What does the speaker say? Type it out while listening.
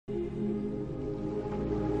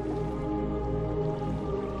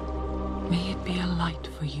light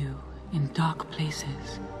for you in dark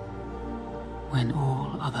places when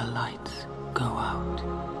all other lights go out.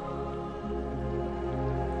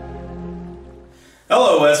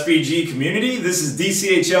 Hello SBG community, this is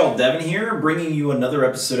DCHL Devin here, bringing you another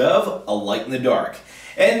episode of A Light in the Dark.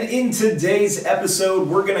 And in today's episode,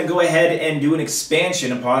 we're going to go ahead and do an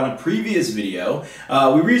expansion upon a previous video.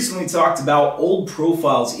 We recently talked about old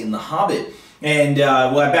profiles in The Hobbit. And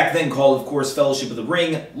what I back then called, of course, Fellowship of the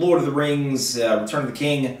Ring, Lord of the Rings, Return of the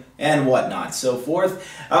King, and whatnot, so forth.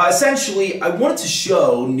 Essentially, I wanted to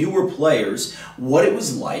show newer players what it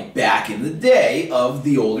was like back in the day of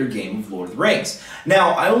the older game of Lord of the Rings.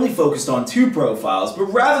 Now, I only focused on 2 profiles, but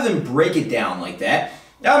rather than break it down like that,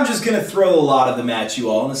 I'm just going to throw a lot of them at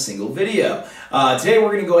you all in a single video. Today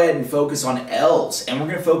we're going to go ahead and focus on Elves, and we're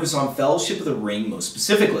going to focus on Fellowship of the Ring most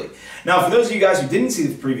specifically. Now, for those of you guys who didn't see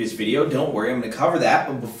the previous video, don't worry, I'm going to cover that.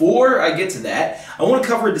 But before I get to that, I want to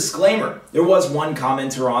cover a disclaimer. There was one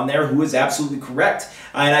commenter on there who was absolutely correct,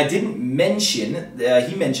 and I didn't mention,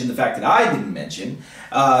 he mentioned the fact that I didn't mention,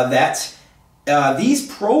 that these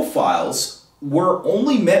profiles were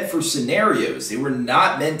only meant for scenarios. They were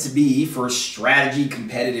not meant to be for a strategy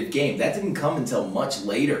competitive game. That didn't come until much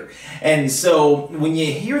later. And so when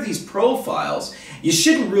you hear these profiles, you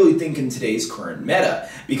shouldn't really think in today's current meta,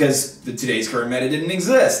 because today's current meta didn't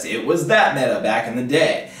exist. It was that meta back in the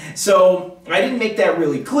day. So I didn't make that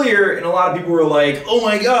really clear, and a lot of people were like, oh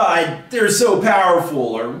my god, they're so powerful,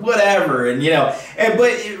 or whatever, and you know.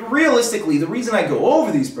 But realistically, the reason I go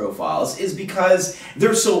over these profiles is because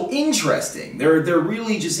they're so interesting. They're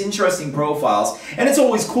really just interesting profiles, and it's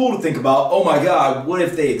always cool to think about, oh my god, what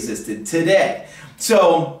if they existed today?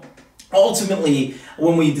 So ultimately,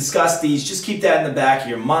 when we discuss these, just keep that in the back of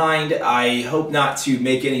your mind. I hope not to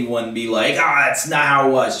make anyone be like, that's not how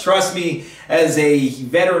it was. Trust me, as a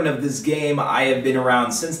veteran of this game, I have been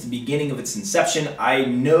around since the beginning of its inception. I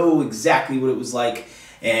know exactly what it was like,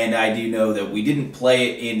 and I do know that we didn't play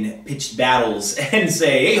it in pitched battles and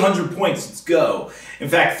say, 800 points, let's go. In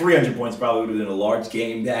fact, 300 points probably would have been a large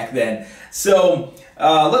game back then. So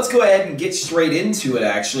let's go ahead and get straight into it,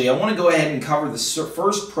 actually. I want to go ahead and cover the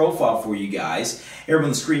first profile for you guys. Here on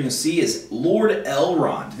the screen you'll see is Lord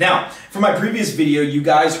Elrond. Now, from my previous video, you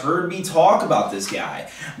guys heard me talk about this guy,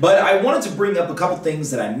 but I wanted to bring up a couple things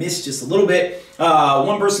that I missed just a little bit.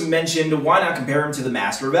 One person mentioned, why not compare him to the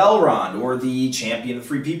Master of Elrond, or the Champion of the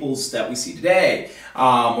Free Peoples that we see today,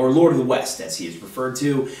 or Lord of the West, as he is referred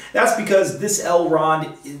to. That's because this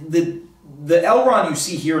Elrond, the Elrond you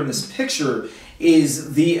see here in this picture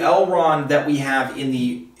is the Elrond that we have in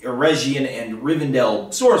the Eregion and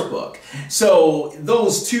Rivendell source book. So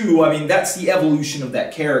those two, I mean, that's the evolution of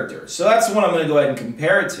that character. So that's the one I'm going to go ahead and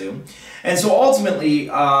compare it to. And so ultimately,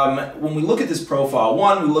 when we look at this profile,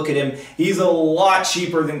 one, we look at him, he's a lot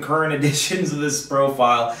cheaper than current editions of this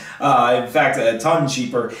profile. In fact, a ton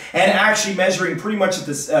cheaper. And actually measuring pretty much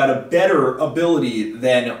at a better ability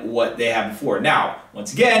than what they had before. Now,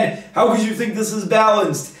 once again, how could you think this is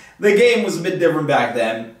balanced? The game was a bit different back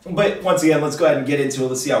then, but once again, let's go ahead and get into it.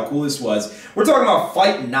 Let's see how cool this was. We're talking about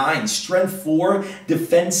Fight 9, Strength 4,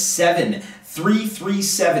 Defense 7,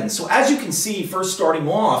 337. So as you can see, first starting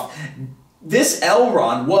off, this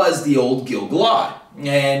Elrond was the old Gil-galad.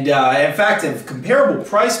 And in fact, at a comparable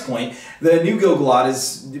price point, the new Gil-galad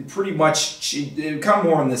is pretty much kind of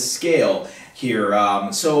more on the scale here.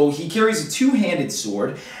 So he carries a two-handed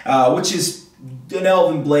sword, which is an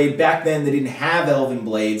elven blade. Back then they didn't have elven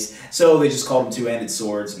blades, so they just called them two-handed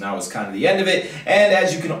swords, and that was kind of the end of it. And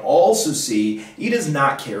as you can also see, he does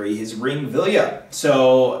not carry his ring Vilya,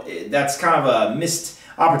 so that's kind of a missed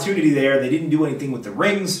opportunity there. They didn't do anything with the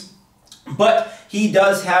rings, but he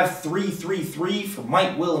does have 333 for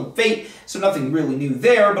Might, Will, and Fate, so nothing really new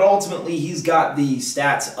there, but ultimately he's got the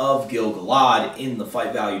stats of Gil-galad in the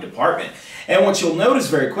fight value department. And what you'll notice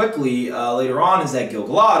very quickly later on is that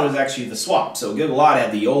Gil-galad was actually the swap. So Gil-galad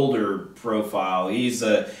had the older profile. He's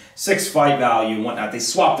a 6 fight value and whatnot. They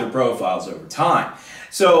swapped their profiles over time.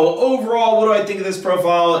 So overall, what do I think of this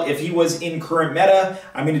profile? If he was in current meta,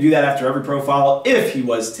 I'm going to do that after every profile. If he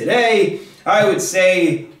was today, I would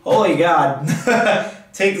say, holy God,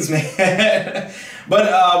 take this man.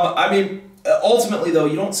 But, I mean, ultimately, though,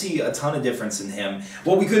 you don't see a ton of difference in him.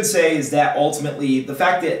 What we could say is that ultimately, the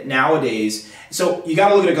fact that nowadays, so you got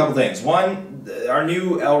to look at a couple things. One, our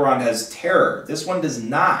new Elrond has terror. This one does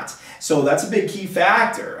not. So that's a big key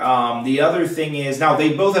factor. The other thing is, now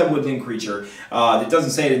they both have woodland creature. It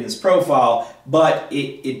doesn't say it in this profile, but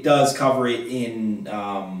it does cover it in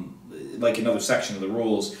like another section of the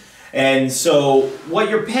rules. And so what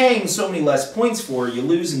you're paying so many less points for, you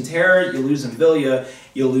lose in Terra, you lose in Villia,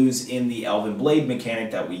 you lose in the Elven Blade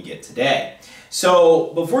mechanic that we get today.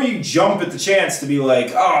 So before you jump at the chance to be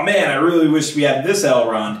like, oh man, I really wish we had this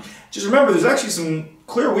Elrond, just remember there's actually some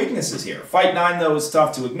clear weaknesses here. Fight 9, though, is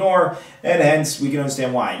tough to ignore, and hence we can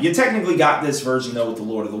understand why. You technically got this version, though, with the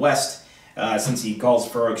Lord of the West, since he calls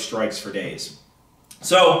Feroic strikes for days.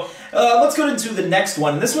 So let's go into the next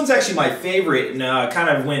one. This one's actually my favorite, and kind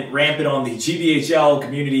of went rampant on the GBHL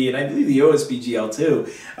community, and I believe the OSBGL too,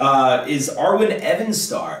 is Arwen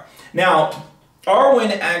Evenstar. Now, Arwen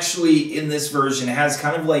actually, in this version, has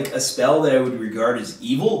kind of like a spell that I would regard as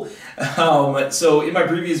evil. So in my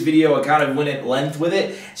previous video, I kind of went at length with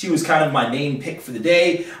it. She was kind of my main pick for the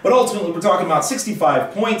day. But ultimately, we're talking about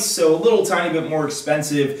 65 points, so a little tiny bit more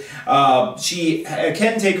expensive. She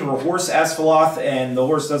can take her horse, Asphiloth, and the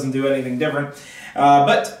horse doesn't do anything different.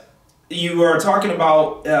 But you are talking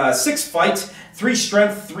about 6 fight, 3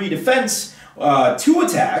 strength, 3 defense, 2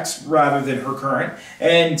 attacks rather than her current,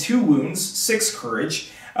 and 2 wounds, 6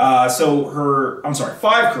 courage. 5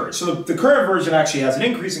 courage. So the current version actually has an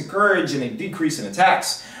increase in courage and a decrease in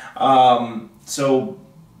attacks. So,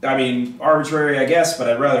 I mean, arbitrary, I guess, but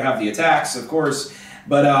I'd rather have the attacks, of course.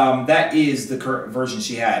 But that is the current version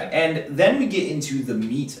she had. And then we get into the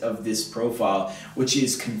meat of this profile, which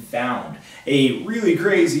is Confound. A really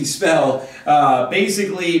crazy spell.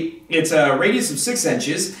 Basically, it's a radius of 6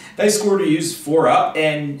 inches. Dice score to use 4 up,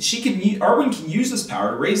 and Arwen can use this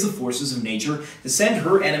power to raise the forces of nature to send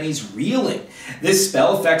her enemies reeling. This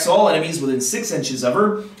spell affects all enemies within 6 inches of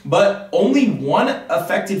her, but only one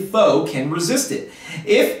affected foe can resist it.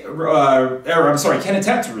 Can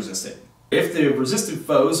attempt to resist it. If the resisted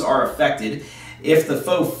foes are affected, if the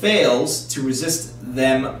foe fails to resist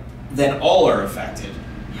them, then all are affected.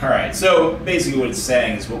 Alright, so basically what it's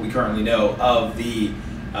saying is what we currently know of the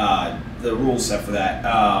rule set for that.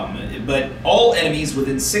 But all enemies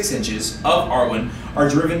within 6 inches of Arwen are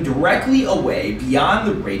driven directly away beyond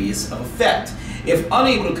the radius of effect. If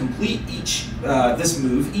unable to complete this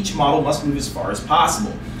move, each model must move as far as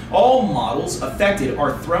possible. All models affected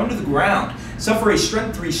are thrown to the ground, suffer a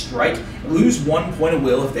strength 3 strike, and lose 1 point of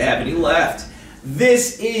will if they have any left.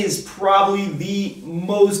 This is probably the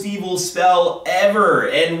most evil spell ever,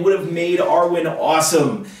 and would have made Arwen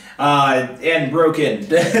awesome and broken.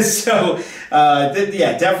 So,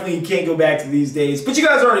 yeah, definitely can't go back to these days. But you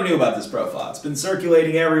guys already knew about this profile. It's been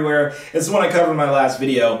circulating everywhere. It's the one I covered in my last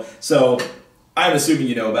video, so I'm assuming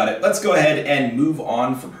you know about it. Let's go ahead and move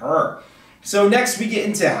on from her. So next we get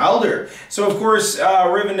into Haldir. So of course,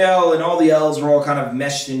 Rivendell and all the elves were all kind of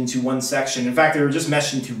meshed into one section. In fact, they were just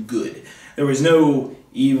meshed into good. There was no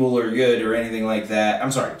evil or good or anything like that.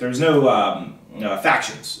 I'm sorry, there was no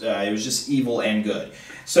factions. It was just evil and good.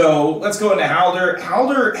 So let's go into Haldir.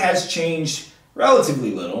 Haldir has changed relatively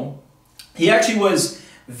little. He actually was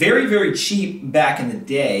very, very cheap back in the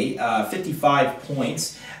day, 55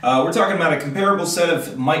 points. We're talking about a comparable set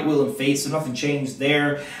of Might, Will, and Fate, so nothing changed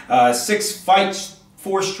there. 6 fight,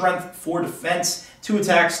 4 strength, 4 defense, 2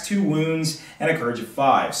 attacks, 2 wounds, and a courage of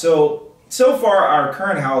 5. So far our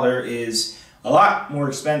current Haldir is a lot more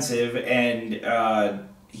expensive, and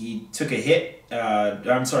he took a hit.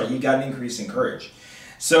 He got an increase in courage.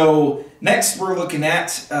 So next we're looking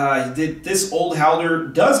at, this old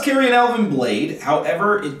Haldir does carry an Elven Blade.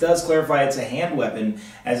 However, it does clarify it's a hand weapon.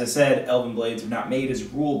 As I said, Elven Blades were not made as a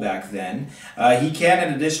rule back then. He can,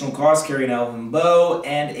 at additional cost, carry an Elven Bow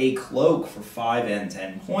and a Cloak for 5 and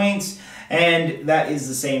 10 points. And that is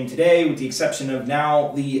the same today, with the exception of now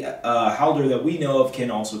the Haldir that we know of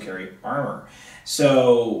can also carry armor.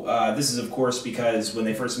 So this is, of course, because when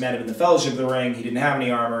they first met him in the Fellowship of the Ring, he didn't have any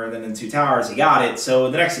armor, and then in 2 Towers he got it, so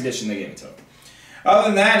in the next edition they gave it to him. Other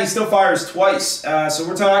than that, he still fires twice, so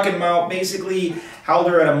we're talking about basically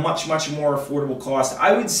Haldir at a much, much more affordable cost.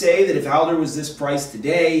 I would say that if Haldir was this price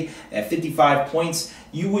today, at 55 points,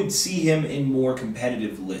 you would see him in more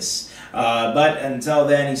competitive lists. But until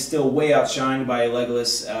then, he's still way outshined by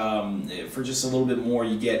Legolas. For just a little bit more,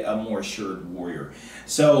 you get a more assured warrior.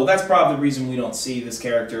 So that's probably the reason we don't see this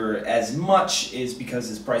character as much, is because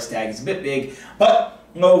his price tag is a bit big. But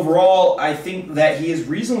overall, I think that he is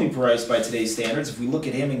reasonably priced by today's standards. If we look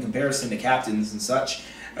at him in comparison to captains and such,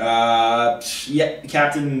 Gladium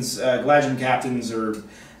captains are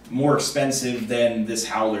more expensive than this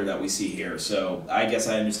Haldir that we see here. So I guess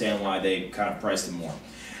I understand why they kind of priced him more.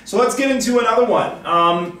 So let's get into another one.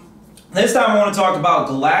 This time I want to talk about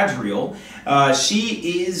Galadriel.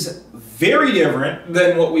 She is very different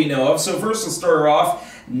than what we know of. So first let's start her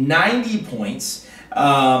off, 90 points.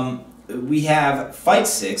 We have Fight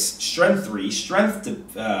 6, Strength 3, Strength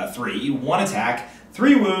 3, 1 attack,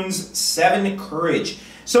 3 wounds, 7 courage.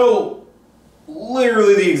 So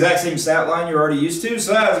literally the exact same stat line you're already used to,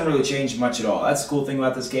 so that doesn't really change much at all. That's the cool thing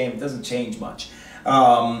about this game, it doesn't change much.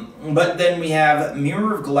 But then we have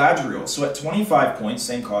Mirror of Galadriel. So at 25 points,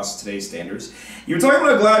 same cost as today's standards. You're talking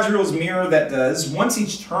about Galadriel's mirror that does, once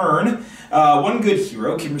each turn, one good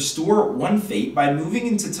hero can restore 1 fate by moving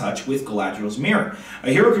into touch with Galadriel's mirror.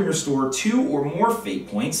 A hero can restore 2 or more fate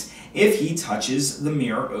points if he touches the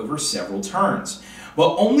mirror over several turns.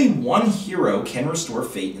 But only 1 hero can restore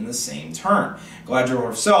fate in the same turn. Galadriel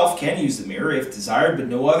herself can use the mirror if desired, but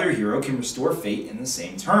no other hero can restore fate in the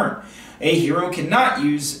same turn. A hero cannot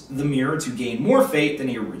use the mirror to gain more fate than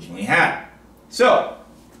he originally had. So,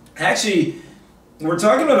 actually, we're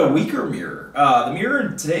talking about a weaker mirror. The mirror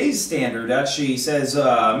in today's standard actually says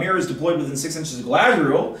mirror is deployed within 6 inches of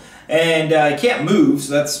Galadriel, and it can't move,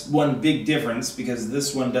 so that's one big difference, because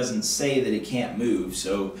this one doesn't say that it can't move,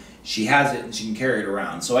 so she has it and she can carry it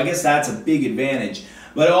around. So I guess that's a big advantage.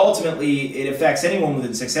 But ultimately, it affects anyone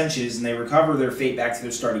within 6 inches, and they recover their fate back to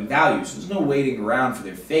their starting value. So there's no waiting around for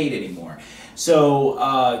their fate anymore. So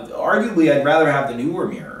arguably, I'd rather have the newer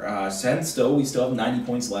mirror. Since though we still have 90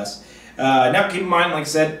 points less. Now keep in mind, like I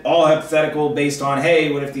said, all hypothetical based on,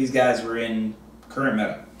 hey, what if these guys were in current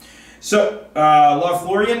meta? So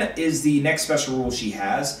Lothlorien is the next special rule she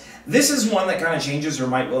has. This is one that kind of changes her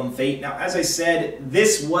might, will, and fate. Now, as I said,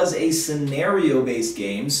 this was a scenario-based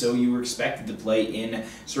game, so you were expected to play in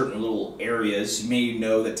certain little areas. You may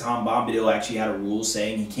know that Tom Bombadil actually had a rule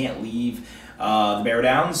saying he can't leave the Bear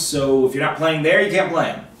Downs, so if you're not playing there, you can't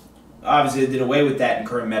play him. Obviously, they did away with that in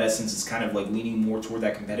current meta since it's kind of like leaning more toward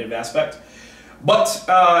that competitive aspect. But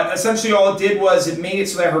essentially all it did was it made it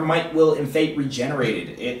so that her might, will, and fate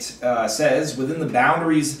regenerated. It says, within the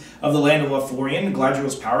boundaries of the land of Lothlorien,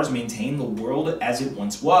 Galadriel's powers maintain the world as it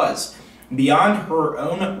once was. Beyond her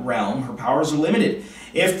own realm, her powers are limited.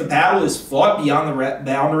 If the battle is fought beyond the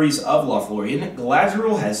boundaries of Lothlorien,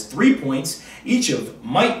 Galadriel has 3 points, each of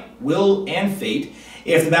might, will, and fate.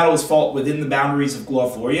 If the battle is fought within the boundaries of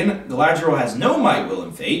Lothlorien, Galadriel has no might, will,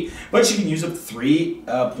 and fate, but she can use up 3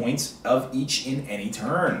 points of each in any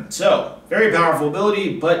turn. So, very powerful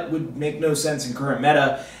ability, but would make no sense in current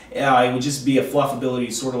meta. It would just be a fluff ability,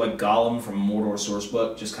 sort of like Gollum from Mordor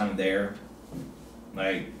Sourcebook, just kind of there,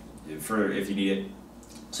 like for if you need it.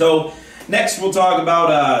 So, next we'll talk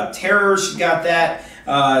about Terror. She got that.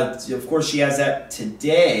 Of course, she has that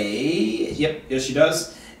today. Yep, yes, she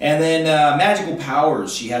does. And then Magical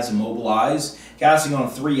Powers, she has Immobilize, casting on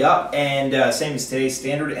 3-up, and same as today's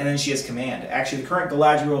standard, and then she has Command. Actually, the current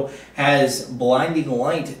Galadriel has Blinding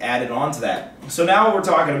Light added on to that. So now we're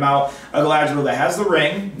talking about a Galadriel that has the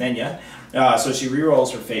ring, Nenya, so she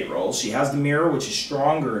rerolls her fate rolls. She has the mirror, which is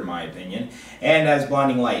stronger in my opinion, and has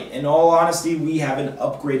Blinding Light. In all honesty, we have an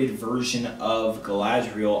upgraded version of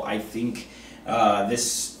Galadriel. I think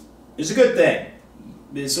this is a good thing.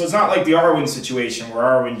 So it's not like the Arwen situation where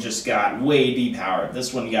Arwen just got way depowered.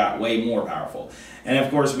 This one got way more powerful. And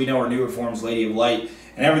of course we know her newer forms, Lady of Light,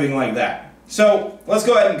 and everything like that. So let's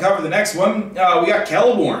go ahead and cover the next one. We got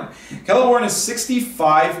Celeborn. Celeborn is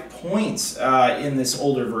 65 points in this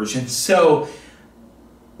older version. So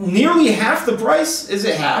nearly half the price. Is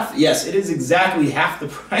it half? Yes, it is exactly half the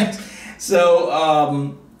price.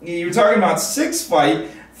 So you're talking about 6 fight,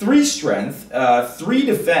 3 strength, 3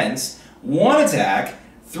 defense, 1 attack,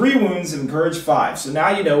 3 wounds, and courage 5. So now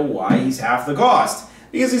you know why he's half the cost.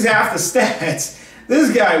 Because he's half the stats.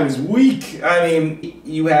 This guy was weak. I mean,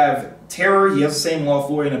 you have Terror, he has the same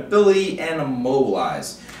Lothlorien ability, and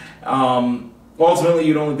Immobilize. Ultimately,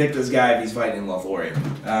 you'd only pick this guy if he's fighting in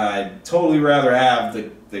Lothlorien. I'd totally rather have the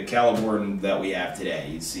Celeborn that we have today.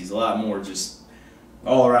 He's a lot more just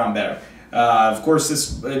all around better. Of course,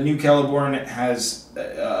 this new Celeborn has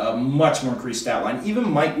a much more increased stat line, even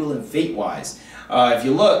might, will, and fate-wise. If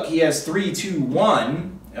you look, he has 3, 2,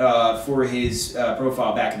 1 for his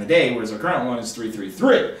profile back in the day, whereas our current one is 3, 3,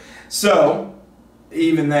 3. So,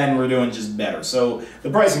 even then, we're doing just better. So, the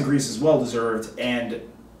price increase is well-deserved and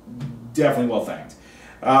definitely well-thanked.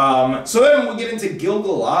 So then we'll get into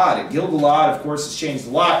Gil-galad. Gil-galad, of course, has changed a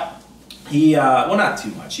lot. He, well, not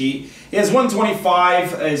too much. He has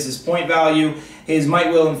 125 as his point value. His might,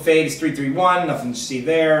 will, and fate is 331. Nothing to see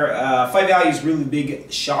there. Fight value is really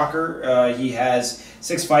big shocker. He has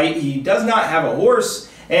 6 fight. He does not have a horse.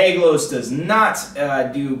 Aglos does not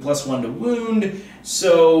do +1 to wound.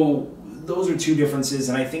 So those are 2 differences.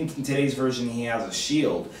 And I think in today's version he has a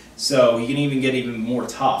shield. So he can even get even more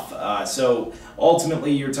tough. So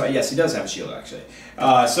ultimately you're talking, yes, he does have a shield actually.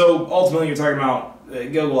 So ultimately you're talking about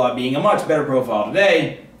Gil-galad being a much better profile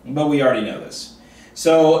today. But we already know this.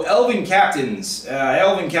 So, Elven Captains.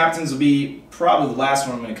 Elven Captains will be probably the last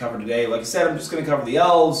one I'm going to cover today. Like I said, I'm just going to cover the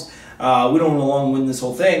Elves. We don't want to long win this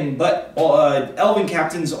whole thing, but Elven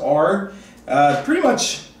captains are pretty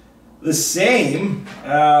much the same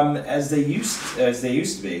as they used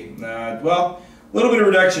to be. Well, a little bit of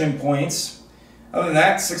reduction in points. Other than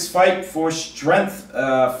that, 6 fight, 4 strength,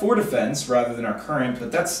 4 defense rather than our current,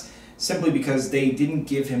 but that's simply because they didn't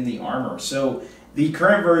give him the armor. So the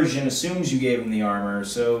current version assumes you gave him the armor,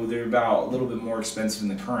 so they're about a little bit more expensive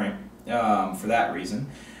than the current for that reason.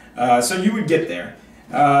 So you would get there.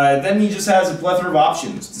 Then he just has a plethora of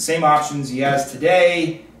options. The same options he has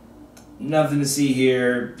today. Nothing to see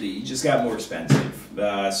here. He just got more expensive.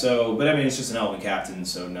 But I mean, it's just an Elven captain,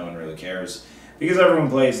 so no one really cares because everyone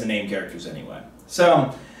plays the name characters anyway.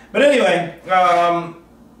 So, but anyway,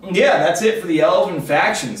 yeah, that's it for the Elven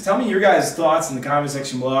factions. Tell me your guys' thoughts in the comment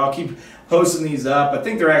section below. I'll keep posting these up. I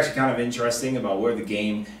think they're actually kind of interesting about where the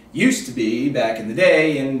game used to be back in the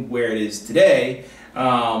day and where it is today.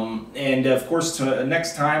 And of course,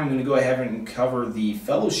 next time I'm going to go ahead and cover the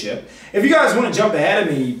Fellowship. If you guys want to jump ahead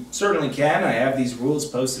of me, certainly can. I have these rules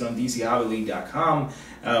posted on DCHobbyLeague.com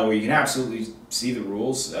where you can absolutely see the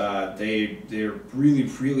rules. They're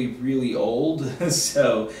really old,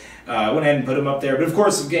 so I went ahead and put them up there. But of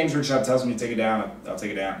course, if Games Workshop tells me to take it down, I'll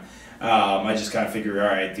take it down. I just kind of figured, all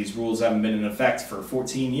right, these rules haven't been in effect for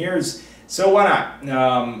 14 years, so why not?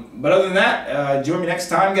 But other than that, join me next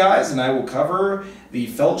time, guys, and I will cover the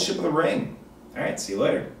Fellowship of the Ring. All right, see you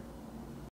later.